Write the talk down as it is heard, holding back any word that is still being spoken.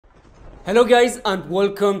Hello guys and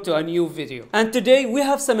welcome to a new video, and today we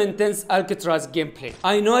have some intense ALCATRAZ gameplay.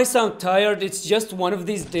 I know I sound tired, it's just one of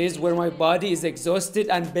these days where my body is exhausted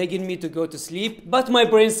and begging me to go to sleep, but my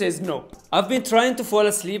brain says no. I've been trying to fall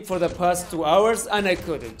asleep for the past 2 hours and I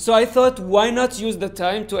couldn't. So I thought, why not use the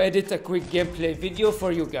time to edit a quick gameplay video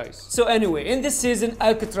for you guys. So anyway, in this season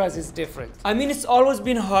ALCATRAZ is different. I mean, it's always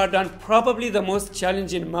been hard and probably the most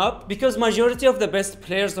challenging map because majority of the best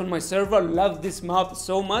players on my server love this map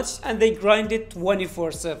so much and they grind it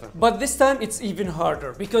 24/7. But this time it's even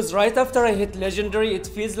harder because right after I hit legendary it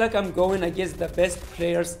feels like I'm going against the best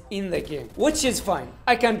players in the game, which is fine,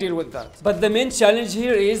 I can deal with that. But the main challenge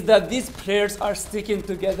here is that these players are sticking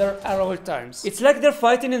together at all times. It's like they're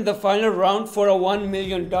fighting in the final round for a $1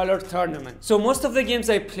 million tournament. So most of the games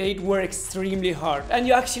I played were extremely hard and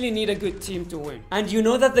you actually need a good team to win. And you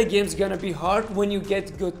know that the game's gonna be hard when you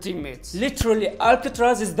get good teammates. Literally,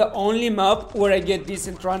 ALCATRAZ is the only map where I get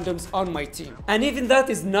decent randoms on my team. And even that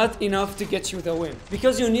is not enough to get you the win,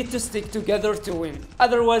 because you need to stick together to win,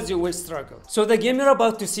 otherwise you will struggle. So the game you're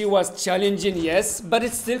about to see was challenging, yes, but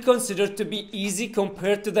it's still considered to be easy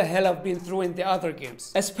compared to the hell I've been through in the other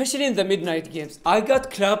games. Especially in the midnight games, I got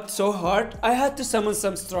clapped so hard, I had to summon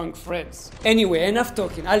some strong friends. Anyway, enough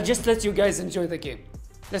talking, I'll just let you guys enjoy the game.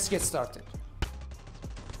 Let's get started.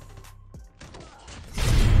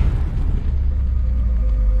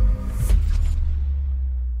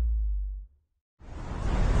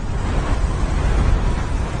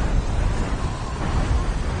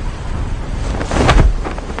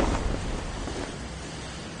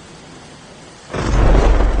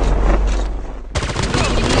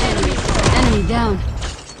 Down.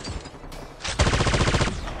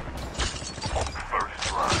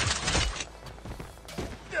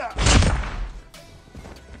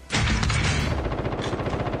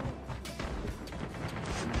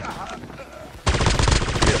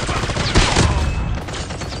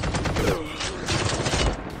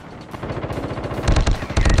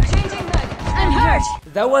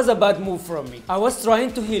 That was a bad move from me. I was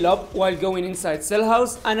trying to heal up while going inside cell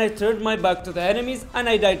house and I turned my back to the enemies and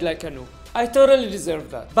I died like a noob. I totally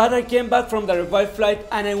deserved that. But I came back from the revive flight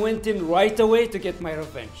and I went in right away to get my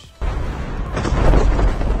revenge.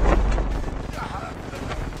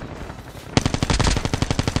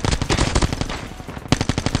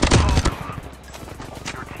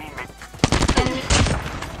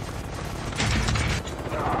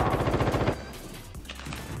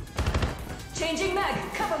 Changing mag,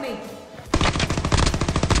 cover me.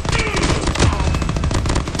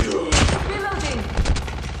 Reloading.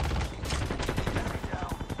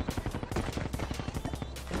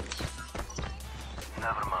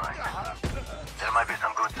 Never mind. There might be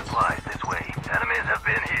some good supplies this way. Enemies have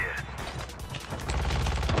been here.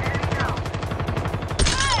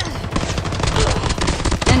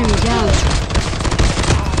 Enemy down.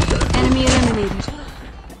 Enemy eliminated.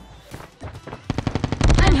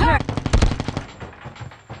 I'm hurt.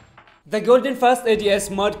 The Golden Fast ADS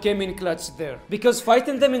mod came in clutch there, because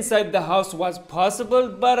fighting them inside the house was possible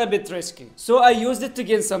but a bit risky. So I used it to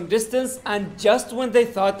gain some distance, and just when they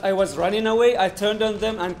thought I was running away, I turned on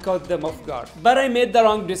them and caught them off guard. But I made the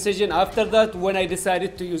wrong decision after that when I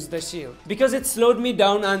decided to use the shield, because it slowed me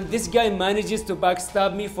down and this guy manages to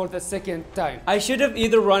backstab me for the second time. I should have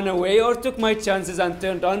either run away or took my chances and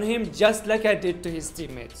turned on him just like I did to his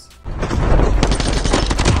teammates.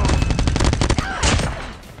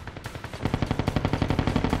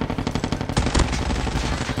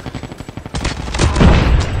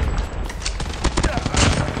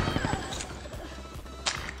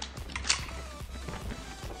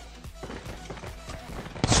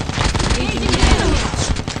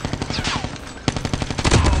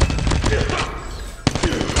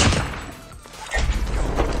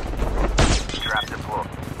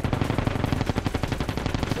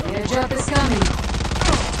 Airdrop is coming.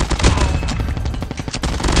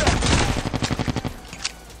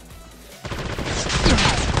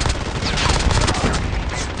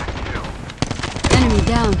 Enemy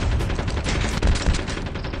down.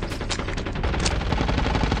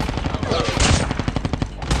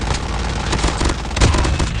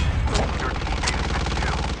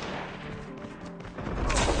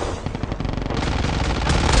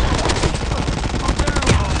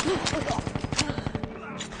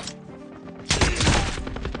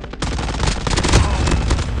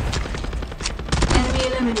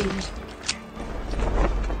 Eliminated.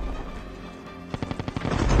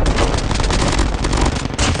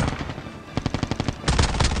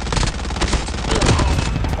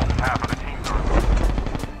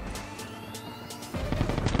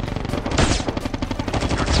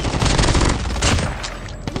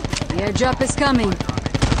 Airdrop is coming.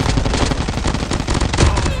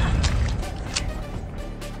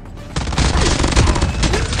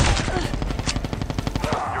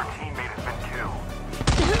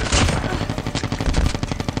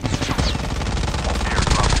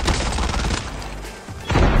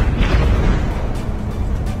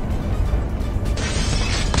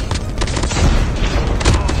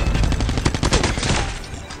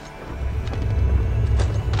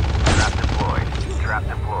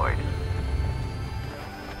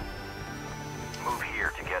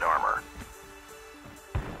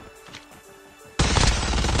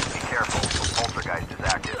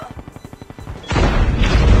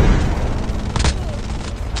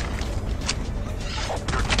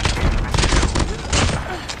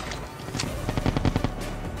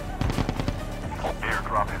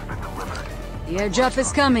 The airdrop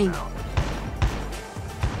is coming.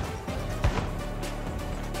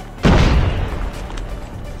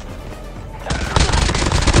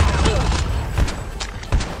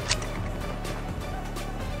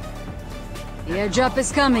 The airdrop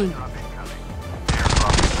is coming.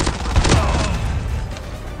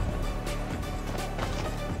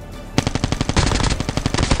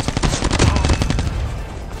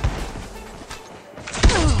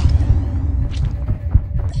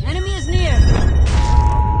 Enemy is near.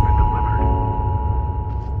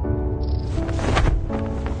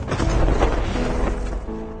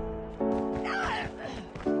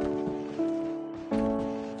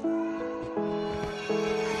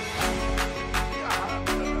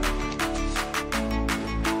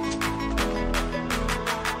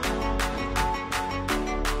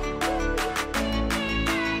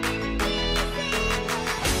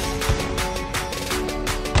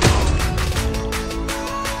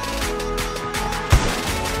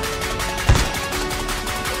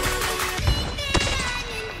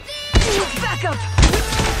 Back up.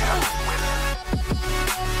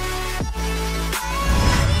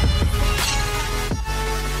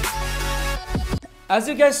 As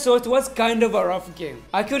you guys saw, it was kind of a rough game.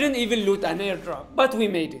 I couldn't even loot an airdrop, but we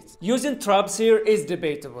made it. Using traps here is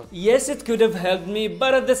debatable. Yes, it could have helped me,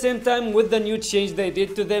 but at the same time, with the new change they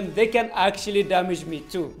did to them, they can actually damage me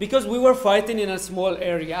too. Because we were fighting in a small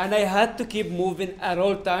area and I had to keep moving at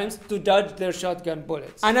all times to dodge their shotgun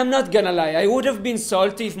bullets. And I'm not gonna lie, I would have been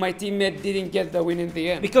salty if my teammate didn't get the win in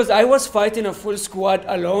the end. Because I was fighting a full squad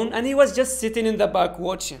alone and he was just sitting in the back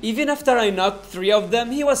watching. Even after I knocked 3 of them,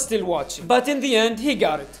 he was still watching. But in the end, he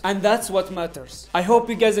got it. And that's what matters. I hope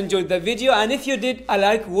you guys enjoyed the video, and if you did, a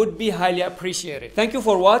like would be highly appreciated. Thank you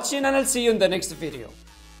for watching, and I'll see you in the next video.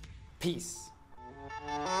 Peace.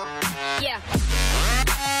 Yeah.